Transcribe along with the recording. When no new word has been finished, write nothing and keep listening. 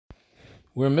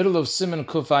We're in the middle of Siman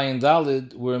Kuf Ayin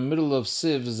Dalid. We're in the middle of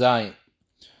Siv Zayin.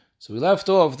 So we left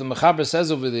off, the Mechaber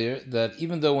says over there that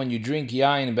even though when you drink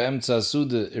Yain Be'emtza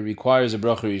Suda, it requires a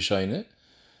bracha Rishayne,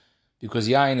 because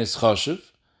Yain is Choshev,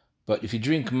 but if you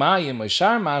drink Mayim or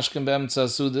Shar Mashkin Be'emtza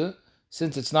Suda,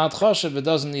 since it's not Choshev, it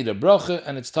doesn't need a bracha,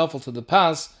 and it's tafel to the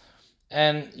pas,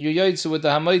 and you're Yoitzu with the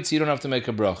Hamaitzi, you don't have to make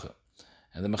a bracha.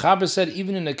 And the Mechaber said,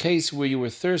 even in a case where you were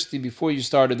thirsty before you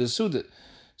started the Suda,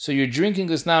 so you're drinking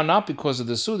this now not because of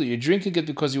the Suda, you're drinking it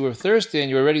because you were thirsty and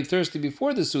you were already thirsty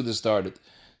before the Suda started.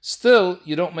 Still,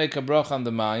 you don't make a bracha on the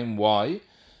Mayim. Why?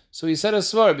 So he said a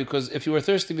svar, because if you were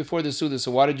thirsty before the Suda, so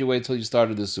why did you wait till you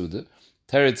started the Suda?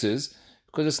 Teretz is,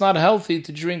 because it's not healthy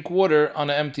to drink water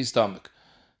on an empty stomach.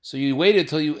 So you waited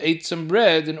till you ate some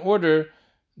bread in order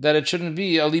that it shouldn't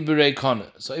be a liberei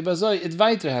kana. So Ibazoi, it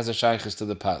weiter has a shaykhis to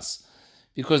the pas.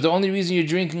 Because the only reason you're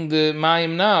drinking the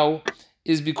Mayim now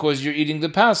is because you're eating the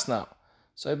pas now.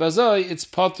 So Ibazoi, it's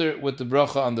potter with the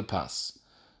bracha on the pas.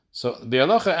 So the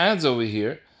halacha adds over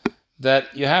here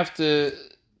that you have to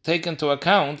take into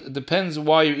account, it depends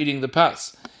why you're eating the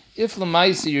pas. If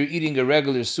l'maisi you're eating a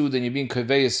regular suda and you're being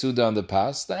kaveya suda on the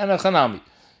pas, the enachanami.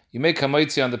 You make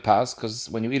hamaitzi on the pas, because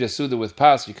when you eat a suda with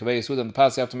pas, you kaveya suda on the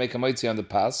pas, you have to make hamaitzi on the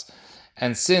pas.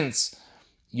 And since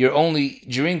you're only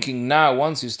drinking now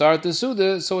once you start the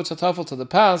suda, so it's a tafel to the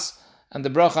pas, and the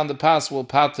bracha on the pas will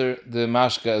pater the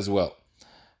mashka as well.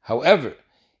 However,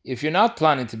 if you're not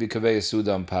planning to be kaveya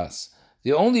suda on pas,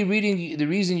 the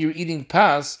reason you're eating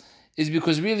pas is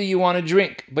because really you want to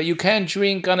drink, but you can't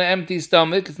drink on an empty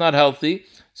stomach, it's not healthy,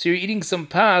 so you're eating some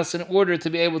pas in order to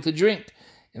be able to drink.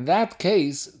 In that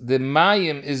case, the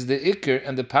mayim is the ikr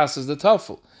and the pas is the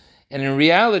tafel. And in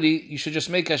reality, you should just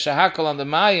make a shahakal on the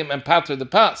mayim and pater the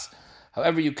pas.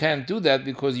 However, you can't do that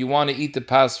because you want to eat the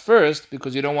pas first,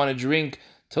 because you don't want to drink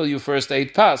till you first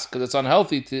ate pas, because it's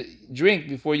unhealthy to drink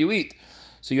before you eat.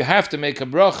 So you have to make a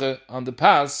bracha on the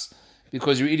pas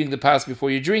because you're eating the pas before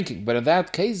you're drinking. But in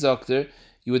that case, Doctor,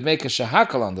 you would make a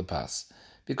shahakal on the pas,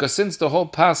 because since the whole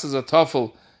pas is a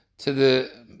tafel to the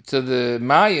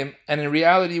mayim, and in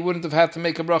reality you wouldn't have had to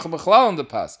make a bracha b'chlal on the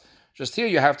pas. Just here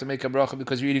you have to make a bracha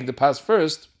because you're eating the pas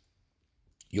first.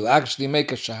 You'll actually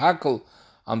make a shahakal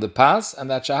on the pas, and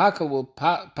that shahakal will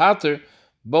pater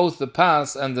both the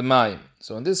pas and the mayim.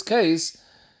 So in this case,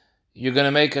 you're going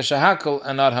to make a shahakal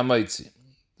and not hamaitzi.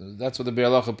 That's what the Biur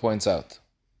Halacha points out.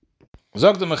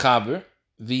 Zog the Mechaber,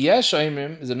 v'yesh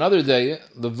oimrim is another day,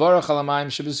 levarach al hamayim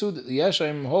shebesuda. The yesh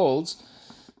oimrim holds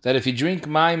that if you drink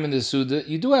mayim in the suda,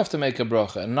 you do have to make a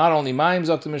bracha. And not only mayim,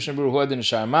 zog the Mishnah Berurah huadin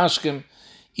shar mashkim,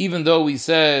 even though we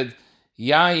said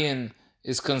yayin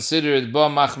is considered ba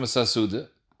machmas suda,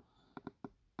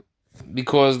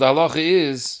 because the halacha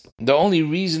is, the only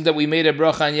reason that we made a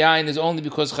bracha on yayin is only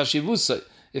because chashivusay.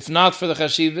 If not for the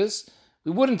chashivus,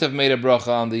 we wouldn't have made a bracha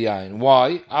on the yayin.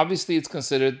 Why? Obviously it's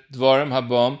considered dvarim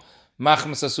habam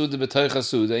machmas suda b'toich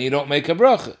suda, and you don't make a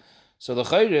bracha. So the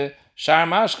chayre, shar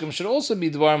mashkim should also be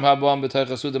dvarim habam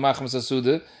b'toich suda machmas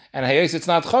suda, and hayes it's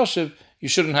not chashiv, you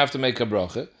shouldn't have to make a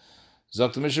bracha.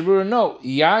 Zok the Mishnah Berurah, no,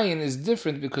 yayin is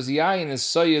different because yayin is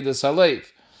soyed as halev.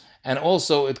 And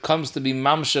also, it comes to be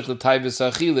mamshech l'tayvus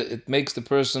achila. It makes the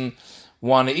person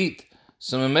want to eat.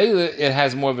 So memela, it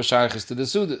has more of a shaykhis to the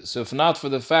suda. So if not for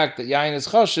the fact that yayin is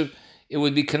chashiv, it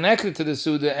would be connected to the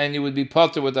suda, and you would be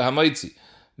potter with the hamaitzi.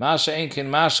 Masha enkin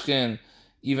mashkin,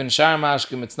 even shar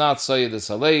mashkim, it's not soyed as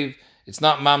halev. It's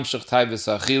not mamshech tayvus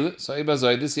achila. So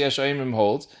ibazoi, this yesh oimrim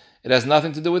holds, it has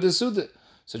nothing to do with the suda.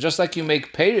 So just like you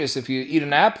make peiros, if you eat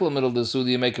an apple in the middle of the suda,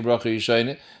 you make a bracha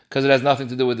yishayne, because it has nothing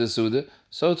to do with the suda.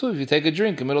 So too, if you take a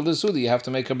drink in the middle of the suda, you have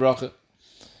to make a bracha.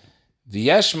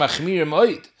 V'yesh machmir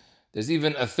moed. There's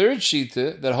even a third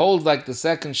shita that holds like the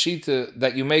second shita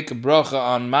that you make a bracha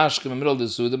on mashkim in the middle of the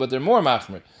suda, but they're more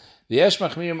machmir. V'yesh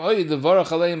machmir moed levarach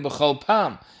aleim b'chol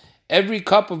pam. Every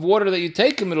cup of water that you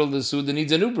take in the middle of the suda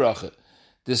needs a new bracha.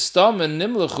 The stam and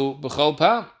nimlechu b'chol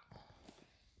pam.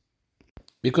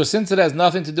 Because since it has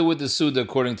nothing to do with the suda,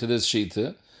 according to this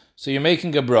shita, so you're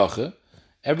making a bracha.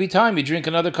 Every time you drink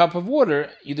another cup of water,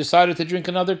 you decided to drink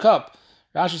another cup.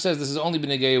 Rashi says this is only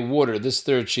b'negei water, this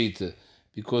third shita,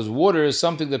 because water is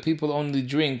something that people only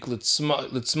drink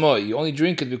litzmoy. You only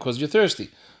drink it because you're thirsty.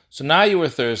 So now you were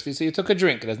thirsty, so you took a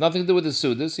drink. It has nothing to do with the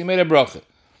suda, so you made a bracha.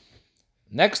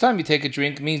 Next time you take a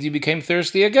drink means you became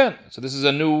thirsty again. So this is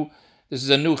a new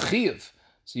chiyuv.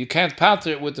 So you can't pater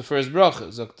it with the first bracha.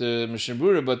 Zok the Mishnah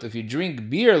Berurah, but if you drink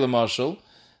beer, l'mashal,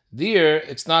 there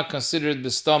it's not considered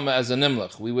b'stama as a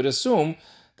nimlach. We would assume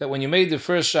that when you made the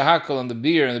first shahakal on the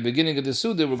beer in the beginning of the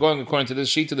suda, we're going according to this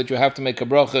shita that you have to make a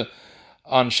bracha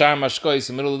on shar mashkois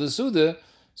in the middle of the suda.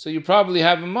 So you probably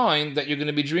have in mind that you're going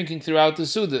to be drinking throughout the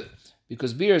suda.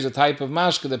 because beer is a type of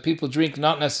mashka that people drink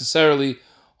not necessarily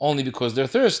only because they're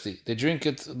thirsty. They drink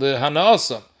it the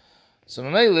hana'asa. So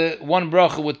Mamele, one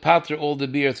bracha would pater all the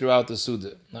beer throughout the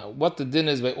Suda. Now, what the din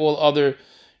is by all other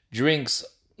drinks,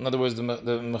 in other words, the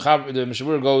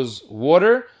Mishabur goes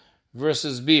water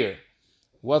versus beer.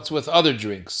 What's with other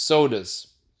drinks, sodas?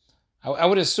 I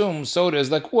would assume soda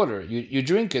is like water. You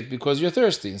drink it because you're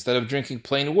thirsty. Instead of drinking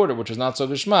plain water, which is not so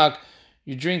geshmak,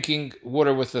 you're drinking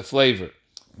water with a flavor.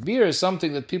 Beer is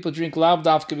something that people drink lav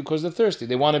davka because they're thirsty.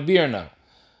 They want a beer now.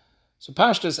 So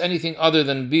pashtas, anything other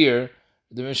than beer,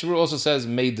 the Mishabur also says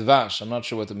meidvash. I'm not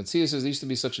sure what the Metzia says. There used to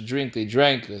be such a drink they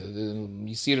drank.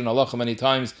 You see it in halacha many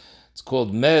times. It's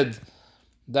called med.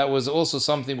 That was also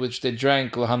something which they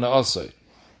drank lahana asay.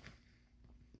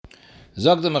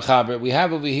 Zog the Mechaber, we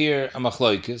have over here a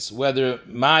machloikis, whether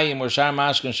mayim or shar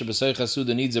mashkan shebesoich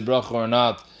hasuda needs a bracha or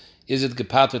not, is it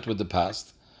gepatret with the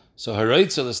past? So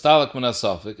haroitzel is talak min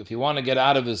hasafik. If you want to get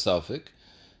out of the safik,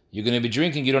 you're going to be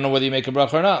drinking, you don't know whether you make a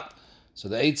bracha or not. So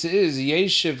the eitzah is,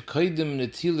 yeshiv koidim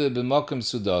netila b'makom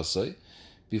sudasai.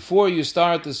 Before you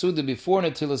start the suda, before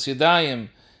netilas yadayim,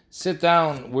 sit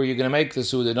down where you're going to make the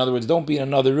suda. In other words, don't be in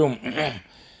another room.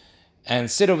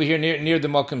 And sit over here near the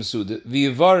makom suda.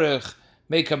 V'yivarech,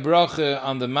 make a bracha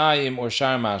on the mayim or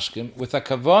shar mashkim with a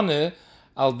kavane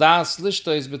al das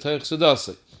lishtois b'toich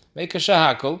sudasai. Make a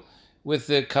shahakol with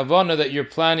the kavana that you're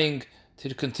planning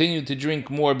to continue to drink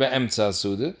more be'emtza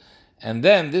suda, and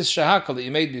then this shahakal that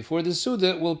you made before the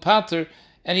suda will pater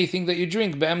anything that you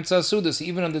drink be'emtza suda. So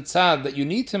even on the tzad that you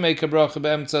need to make a bracha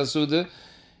be'emtza suda,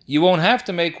 you won't have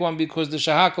to make one because the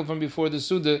shahakal from before the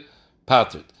suda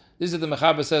patered. This is the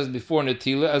Mechaber says before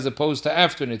netila as opposed to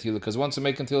after netila, because once you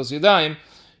make until yadayim,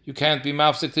 you can't be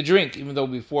mafsik to drink. Even though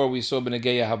before we saw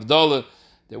b'negeya havdalah,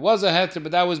 there was a heter,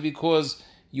 but that was because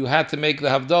you had to make the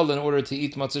havdalah in order to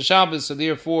eat matzah Shabbos, so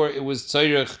therefore it was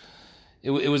tzarich,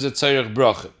 it was a tzarich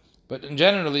bracha. But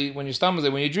generally, when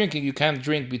you're drinking, you can't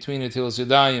drink between netilas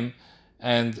yadayim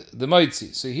and the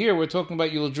moitzi. So here we're talking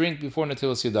about you'll drink before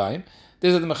netilas yadayim.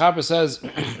 This is what the Mechaber says,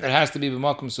 it has to be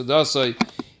b'makom sudasai.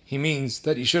 He means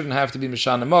that you shouldn't have to be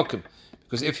mishana makom,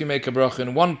 because if you make a bracha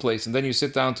in one place and then you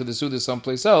sit down to the suda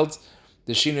someplace else,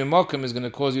 the shinu makom is going to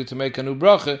cause you to make a new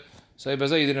bracha. So you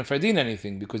didn't fardin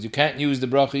anything, because you can't use the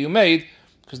bracha you made,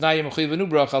 because now you mechiv a new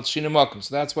bracha al shinu makom.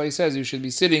 So that's why he says you should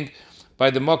be sitting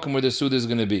by the makom where the suda is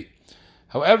going to be.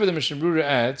 However, the Mishnah Berurah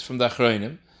adds from the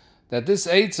Achronim that this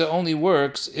eitzah only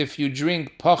works if you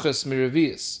drink pachas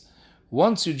miravias.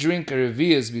 Once you drink a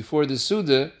revias before the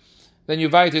suda, then you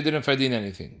vaiter didn't fardin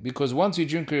anything, because once you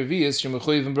drink a revias, you're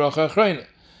mechiv in bracha achrayna.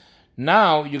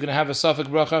 Now you're going to have a suffix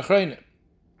bracha achrayna,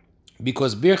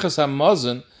 because birchas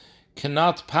hamazon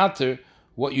cannot pater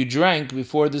what you drank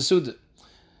before the suda.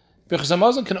 Birchas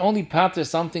hamazon can only pater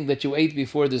something that you ate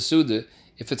before the suda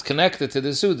if it's connected to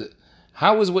the suda.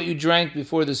 How is what you drank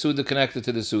before the suda connected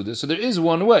to the suda? So there is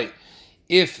one way.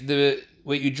 If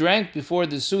what you drank before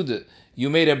the suda, you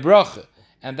made a bracha,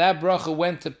 and that bracha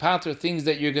went to pater things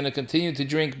that you're going to continue to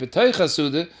drink b'toich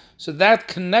suda, so that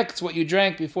connects what you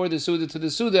drank before the suda to the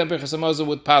suda, and birchas hamazon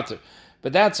would pater.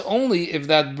 But that's only if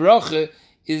that bracha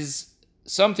is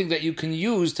something that you can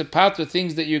use to pater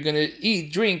things that you're going to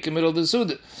drink in the middle of the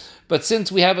suda. But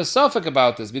since we have a suffix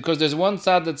about this, because there's one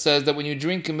side that says that when you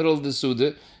drink in the middle of the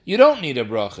suda, you don't need a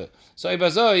bracha. So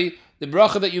ibazoi, the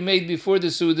bracha that you made before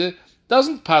the suda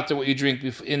doesn't pater what you drink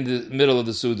in the middle of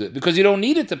the suda, because you don't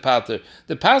need it to pater.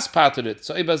 The past patered it.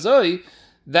 So ibazoi,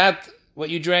 that what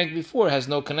you drank before has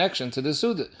no connection to the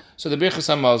suda. So the birchas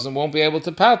hamazon won't be able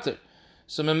to pater.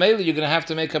 So memeli, you're going to have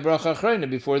to make a bracha achrayna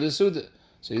before the suda.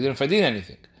 So you didn't fardin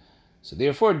anything. So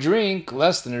therefore, drink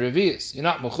less than a revius. You're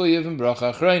not mechuyev in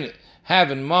bracha achrayna.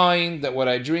 Have in mind that what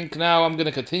I drink now, I'm going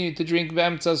to continue to drink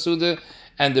b'emtza suda,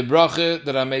 and the bracha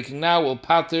that I'm making now will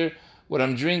pater what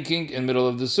I'm drinking in the middle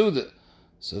of the suda.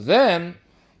 So then,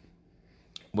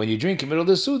 when you drink in the middle of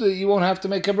the suda, you won't have to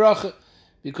make a bracha,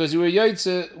 because you were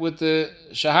yoytze with the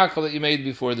shahakal that you made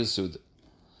before the suda.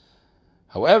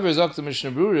 However, Zok the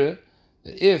Mishnah Berurah,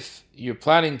 that if you're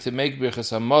planning to make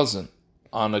birchas hamazon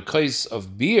on a case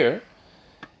of beer,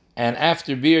 and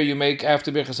after beer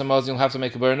after birchas hamazon, you'll have to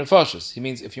make a bar nefashos. He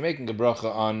means if you're making a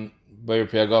bracha on bar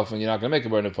priyagofen, you're not going to make a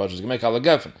bar nefashos, you're going to make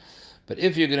halagafen. But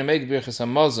if you're going to make birchas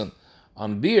hamazon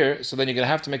on beer, so then you're going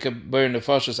to have to make a bar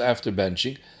nefashos after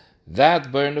benching. That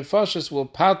bar nefashos will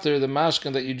pater the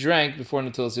mashkan that you drank before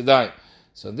netilas yadayim.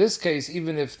 So in this case,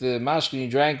 even if the mashkan you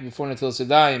drank before netilas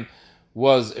yadayim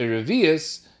was a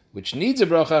revius, which needs a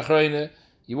bracha achrayna,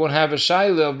 you won't have a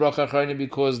shaila of bracha achrayna,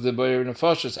 because the bar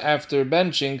nefashos after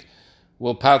benching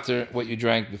will pater what you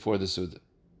drank before the suda.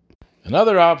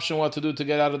 Another option, what to do to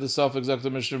get out of the suffix,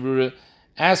 Dr. Mishnah Berurah,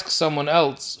 ask someone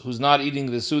else who's not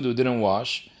eating the Suda, who didn't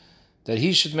wash, that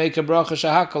he should make a bracha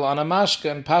shahakal on a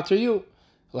mashka and pater you.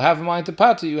 He'll have in mind to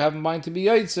pater you, have in mind to be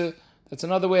yaitze. That's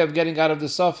another way of getting out of the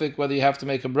suffix, whether you have to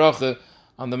make a bracha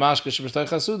on the mashka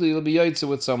sheb'shtei Suda, you'll be yaitze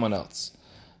with someone else.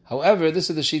 However, this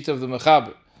is the sheet of the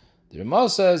mechaber. The Ramah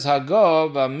says,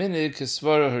 Hagav aminik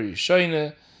kisvara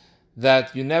harishoyne,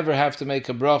 that you never have to make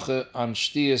a bracha on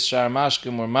shtiyas shar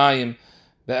mashkim or mayim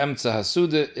be'emtza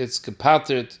hasuda. It's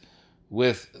kapatert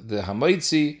with the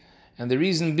hamaitzi, and the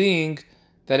reason being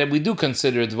that we do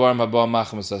consider dvarim haba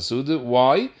machmas hasuda.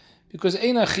 Why? Because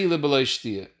ein achila b'lo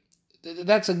shtiyah.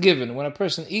 That's a given. When a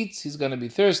person eats, he's going to be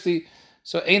thirsty.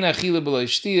 So ein achila b'lo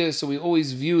shtiyah. So we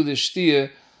always view the shtiyah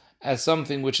as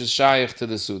something which is shaykh to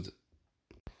the suda.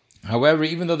 However,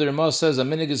 even though the Ramah says a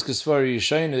minig is kisvari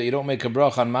yishayna, that you don't make a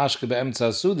bracha on mashke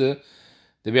be'emtza suda,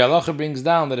 the Bialacha brings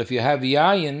down that if you have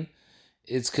yayin,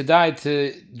 it's kedai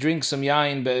to drink some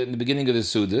yayin in the beginning of the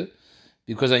suda,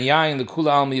 because on yayin the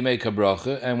kula alma you make a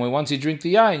bracha, and once you drink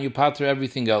the yayin, you pater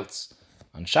everything else.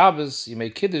 On Shabbos you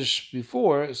make kiddush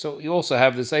before, so you also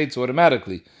have this eitz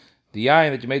automatically. The yayin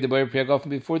that you made the bayir priyagofen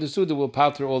before the suda will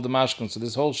pater all the mashkon. So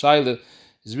this whole shaila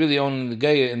is really only the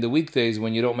geya in the weekdays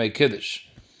when you don't make kiddush.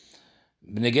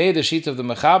 B'negei the sheet of the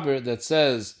mechaber that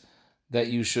says that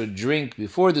you should drink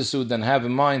before the suda and have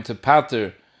in mind to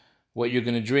pater what you're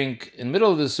going to drink in the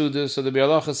middle of the suda. So the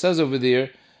Bialacha says over there,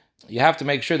 you have to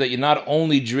make sure that you're not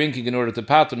only drinking in order to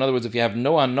pater. In other words, if you have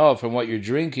no anah from what you're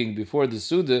drinking before the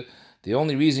suda, the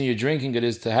only reason you're drinking it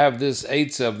is to have this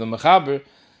eitzah of the mechaber,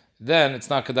 then it's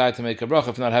not kedai to make a bracha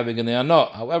if not having an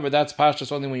anah. However, that's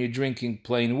pashtus only when you're drinking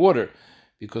plain water,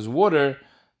 because water,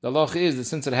 the halach is that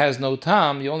since it has no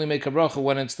tam, you only make a bracha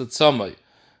when it's the tzamai.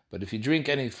 But if you drink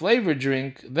any flavored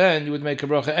drink, then you would make a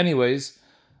bracha anyways.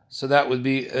 So that would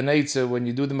be an eitzah. When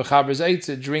you do the mechaber's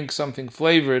eitzah, drink something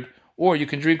flavored, or you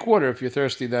can drink water if you're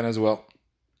thirsty then as well.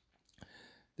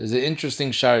 There's an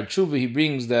interesting shar tshuva he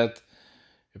brings that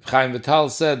Reb Chaim Vital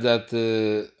said that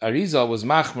Arizal was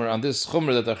machmer on this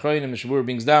chumrah that Achronim Mishabur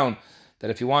brings down,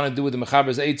 that if you want to do with the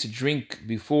mechaber's eitzah, drink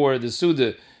before the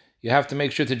suda, you have to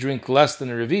make sure to drink less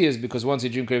than a revius, because once you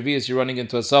drink a revius, you're running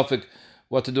into a suffix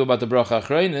what to do about the bracha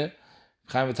achrayne.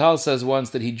 Chaim Vital says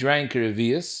once that he drank a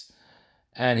revius,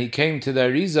 and he came to the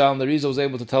Arizal, and the Arizal was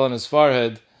able to tell on his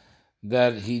forehead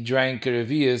that he drank a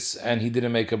revius, and he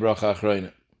didn't make a bracha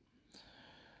achrayne.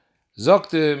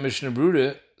 Zokte Mishnah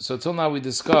Brura, so till now we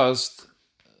discussed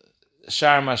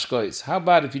shar mashkois. How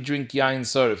about if you drink yain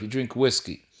sar, if you drink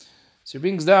whiskey? So he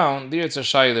brings down, there it's a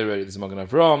shayla already, this is Magen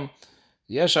Avram.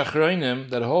 Yesh achroinim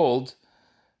that hold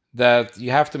that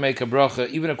you have to make a bracha,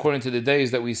 even according to the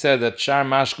days that we said that shar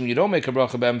mashkum you don't make a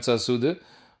bracha be'emtza suda,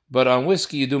 but on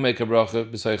whiskey you do make a bracha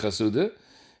b'soicha suda,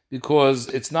 because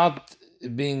it's not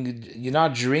you're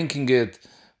not drinking it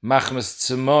machmas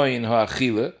tzemoin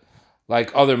ha'achila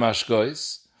like other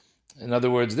mashkois. In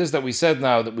other words, this that we said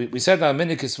now, that we said now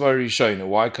minik isvari shoyna.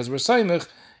 Why? Because we're saimich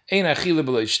ein achila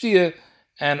b'lo shtiyah,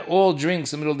 and all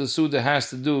drinks in the middle of the suda has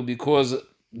to do because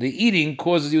the eating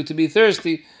causes you to be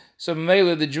thirsty, so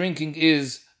mele the drinking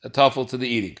is a tafel to the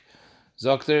eating.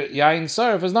 Zokter yain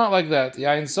sarif is not like that.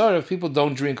 Yain sarif, people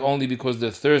don't drink only because they're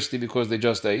thirsty because they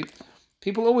just ate.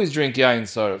 People always drink yain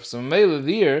sarif. So mele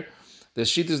there, the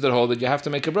shittas that hold that you have to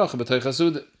make a bracha b'toich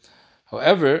suda.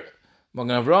 However,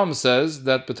 Magen Avram says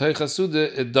that b'toich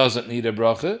suda it doesn't need a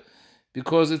bracha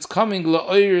because it's coming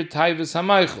la'oyer taivus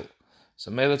hamaychel. So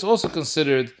mele it's also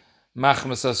considered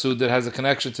machmas asud that has a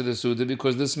connection to the suda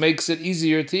because this makes it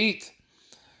easier to eat.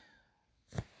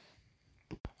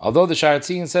 Although the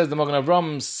Sharatzian says the Magen Avram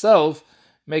himself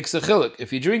makes a chiluk.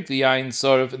 If you drink the yain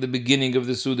sarif at the beginning of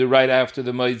the suda right after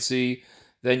the maitzi,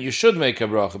 then you should make a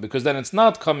bracha because then it's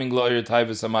not coming la'ir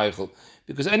taivus hamaychel.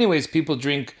 Because anyways, people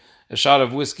drink a shot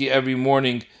of whiskey every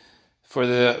morning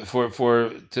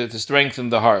to strengthen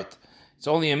the heart. It's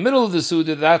only in the middle of the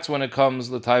suda that's when it comes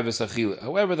l'taivus achila.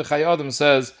 However, the Chai Adam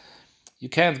says you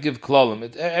can't give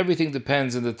klalim. Everything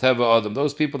depends on the teva adam.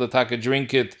 Those people that taka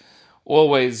drink it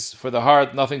always for the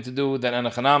heart, nothing to do with that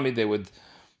anachanami,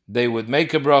 they would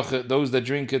make a bracha. Those that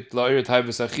drink it la'ir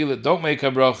taivus achila don't make a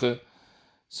bracha.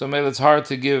 So maybe it's hard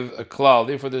to give a klal.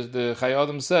 Therefore, the Chai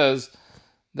Adam says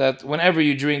that whenever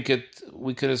you drink it,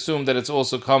 we can assume that it's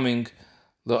also coming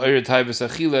la'ir taivus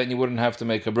achila, and you wouldn't have to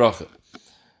make a bracha.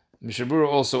 Mishabura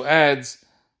also adds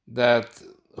that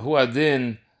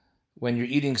huadin, when you're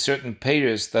eating certain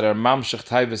peiros that are mamshach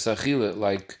taivus achila,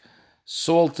 like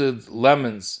salted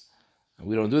lemons,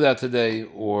 we don't do that today,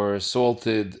 or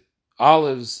salted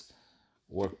olives,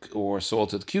 or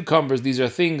salted cucumbers. These are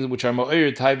things which are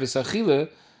mo'ir taivus achila,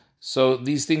 so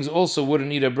these things also wouldn't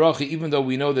need a bracha, even though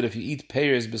we know that if you eat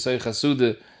peiros b'soich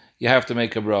hasuda, you have to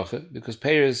make a bracha, because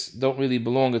peiros don't really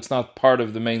belong, it's not part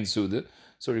of the main Suda,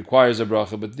 so it requires a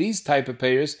bracha. But these type of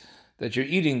peiros that you're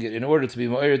eating in order to be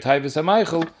Mo'er Taivas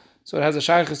HaMeichel, so it has a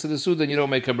shaykhus to the Suda and you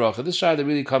don't make a bracha. This shayla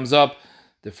really comes up,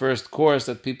 the first course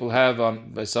that people have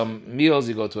by some meals,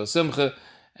 you go to a simcha,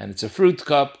 and it's a fruit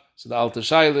cup, so the alta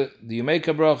shayla, do you make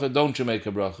a bracha, don't you make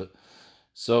a bracha?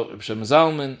 So Reb Shem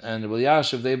Zalman and Reb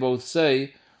Elyashiv, they both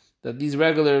say that these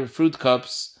regular fruit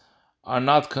cups are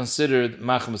not considered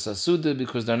machmas asuda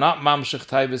because they're not mamshech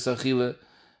taivas achila,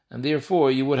 and therefore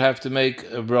you would have to make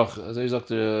a bracha. As I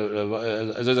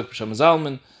Reb Shem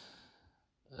Zalman,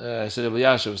 I said Reb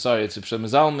Elyashiv, sorry, it's Reb Shem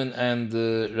Zalman and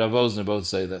Rav Osner both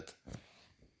say that.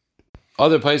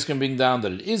 Other places can bring down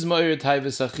that it is mo'er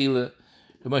taivas achila.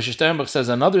 Reb Moshe Sternbach says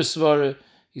another svara.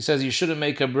 He says you shouldn't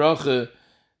make a bracha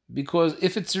because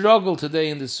if it's ruggle today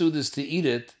in the Sudas to eat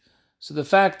it, so the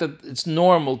fact that it's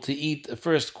normal to eat a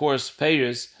first course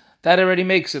peiros, that already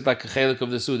makes it like a chelik of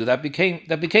the Suda. That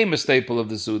became a staple of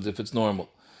the Suda if it's normal.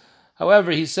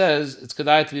 However, he says it's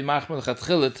kedai to be machmel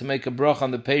chatchilah to make a brach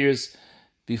on the peiros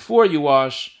before you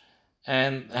wash,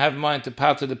 and have in mind to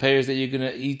pater the peiros that you're going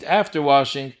to eat after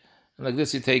washing, and like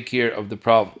this you take care of the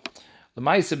problem. The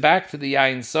Maisa, back to the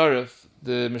Yain Sarif,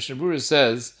 the Mishnah Berurah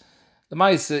says, the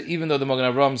Maisa, even though the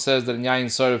Magen Avraham says that in Yain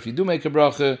Sarif you do make a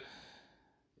bracha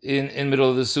in middle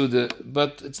of the Suda,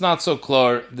 but it's not so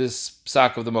clear, this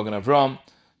psak of the Magen Avraham.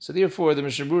 So therefore, the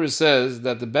Mishnah Berurah says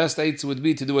that the best eitzah would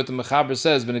be to do what the Mechaber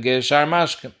says, b'negei shar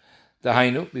mashkem, the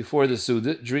hainu, before the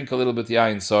Suda, drink a little bit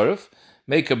Yain Sarif,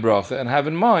 make a bracha, and have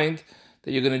in mind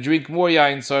that you're going to drink more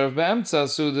Yain Sarif be'emtza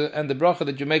Suda, and the bracha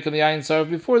that you make on the Yain Sarif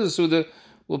before the Suda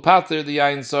will pater the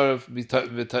Yain Sarif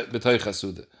b'toicha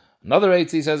Suda. Another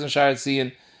eitzah, he says in Sha'ar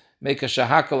Tzion, make a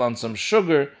shahakal on some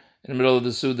sugar in the middle of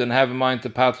the Suda and have in mind to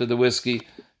pater the whiskey,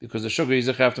 because the sugar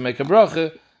you have to make a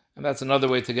bracha, and that's another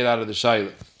way to get out of the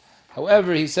shayla.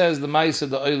 However, he says the Maisa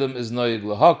the Olam is noyig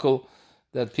lahakal,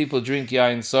 that people drink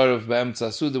Yain Sarif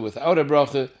be'emtza Suda without a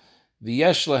bracha,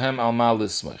 v'yesh lahem al mal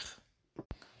lismach.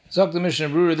 Zok the Mishnah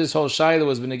Berurah, this whole shayla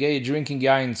was b'negei drinking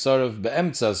Yain Sarif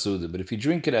be'emtza Suda, but if you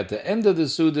drink it at the end of the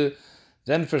Suda,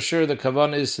 then for sure the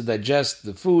kavanah is to digest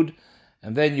the food,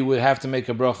 and then you would have to make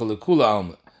a bracha l'kula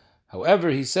alma. However,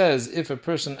 he says, if a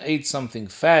person ate something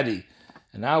fatty,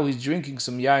 and now he's drinking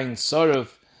some Yain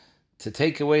Sarif to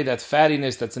take away that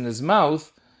fattiness that's in his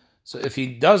mouth, so if he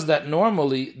does that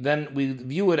normally, then we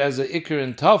view it as a ikr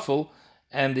and tafel,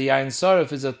 and the Yain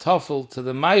Sarif is a tafel to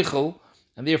the Meichel,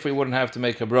 and therefore he wouldn't have to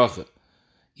make a bracha,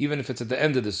 even if it's at the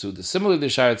end of the Suda. Similarly, the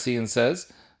Sha'ar Tzion says,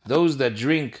 those that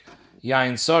drink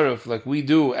Yain Sarif like we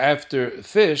do after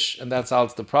fish, and that's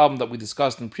also the problem that we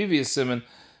discussed in previous Siman,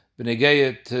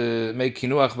 b'negei to make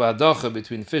kinuach v'adacha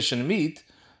between fish and meat,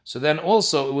 so then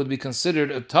also it would be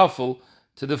considered a tafel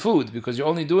to the food, because you're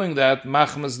only doing that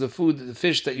machmas the food, the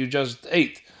fish that you just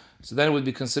ate. So then it would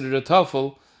be considered a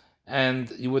tafel, and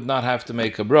you would not have to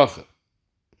make a bracha.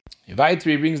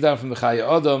 Vaitri brings down from the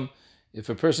Chaya Adam, if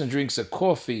a person drinks a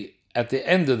coffee at the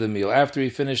end of the meal, after he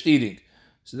finished eating,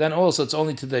 so then also it's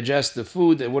only to digest the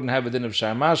food, it wouldn't have a din of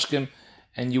shar mashkim,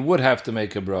 and you would have to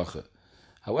make a bracha.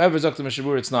 However, Zok the Mishnah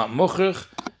Berurah, it's not mukhrich,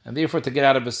 and therefore to get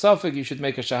out of a suffix, you should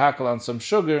make a shahakal on some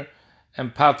sugar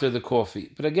and pater the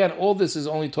coffee. But again, all this is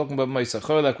only talking about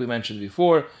Maisachor, like we mentioned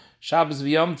before. Shabbos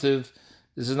v'Yom Tov,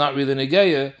 this is not really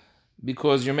negeya,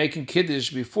 because you're making kiddush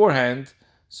beforehand,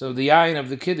 so the yain of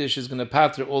the kiddush is going to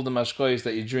pater all the mashkoyos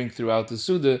that you drink throughout the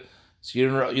Suda, so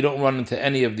you don't run into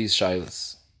any of these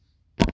shilas.